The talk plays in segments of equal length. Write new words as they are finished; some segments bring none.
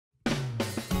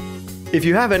If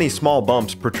you have any small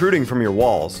bumps protruding from your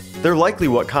walls, they're likely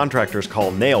what contractors call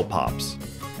nail pops.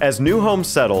 As new homes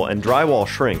settle and drywall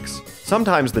shrinks,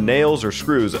 sometimes the nails or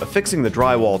screws affixing the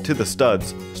drywall to the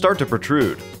studs start to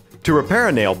protrude. To repair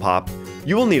a nail pop,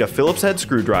 you will need a Phillips head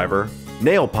screwdriver,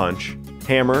 nail punch,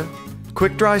 hammer,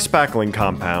 quick-dry spackling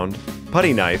compound,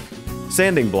 putty knife,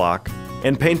 sanding block,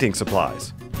 and painting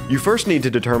supplies. You first need to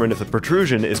determine if the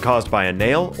protrusion is caused by a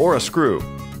nail or a screw.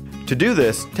 To do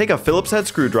this, take a Phillips head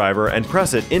screwdriver and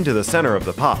press it into the center of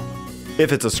the pop.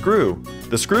 If it's a screw,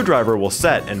 the screwdriver will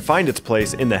set and find its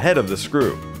place in the head of the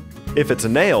screw. If it's a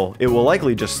nail, it will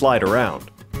likely just slide around.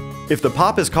 If the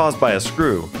pop is caused by a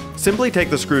screw, simply take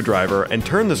the screwdriver and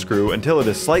turn the screw until it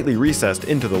is slightly recessed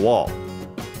into the wall.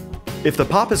 If the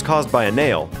pop is caused by a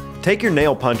nail, take your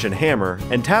nail punch and hammer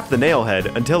and tap the nail head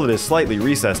until it is slightly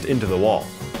recessed into the wall.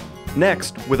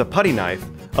 Next, with a putty knife,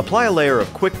 apply a layer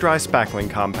of quick-dry spackling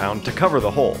compound to cover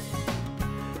the hole.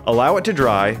 Allow it to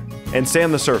dry and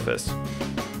sand the surface.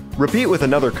 Repeat with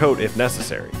another coat if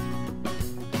necessary.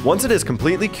 Once it is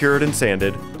completely cured and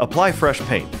sanded, apply fresh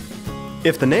paint.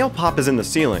 If the nail pop is in the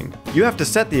ceiling, you have to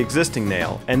set the existing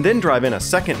nail and then drive in a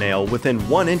second nail within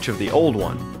 1 inch of the old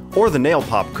one, or the nail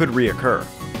pop could reoccur.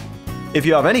 If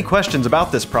you have any questions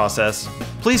about this process,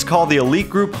 please call the Elite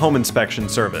Group Home Inspection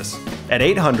Service at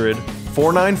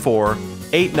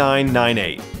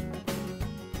 800-494-8998.